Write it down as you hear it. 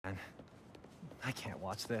I can't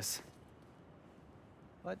watch this.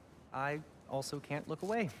 But I also can't look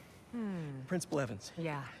away. Principal Evans.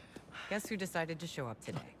 Yeah. Guess who decided to show up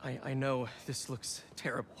today? I know this looks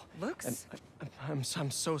terrible. Looks? And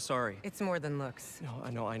I'm so sorry. It's more than looks.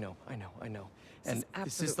 No, I know. This And is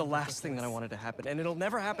this is the absolutely last thing that I ridiculous. wanted to happen, and it'll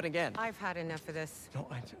never happen again. I've had enough of this. No,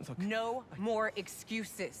 look. No more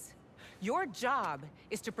excuses. Your job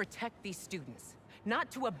is to protect these students, not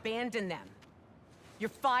to abandon them. You're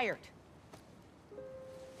fired.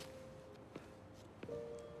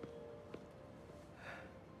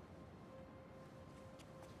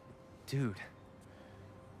 Dude.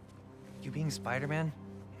 You being Spider-Man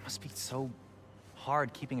must be so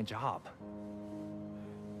hard keeping a job.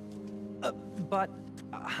 But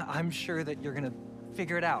I'm sure that you're gonna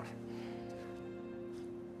figure it out.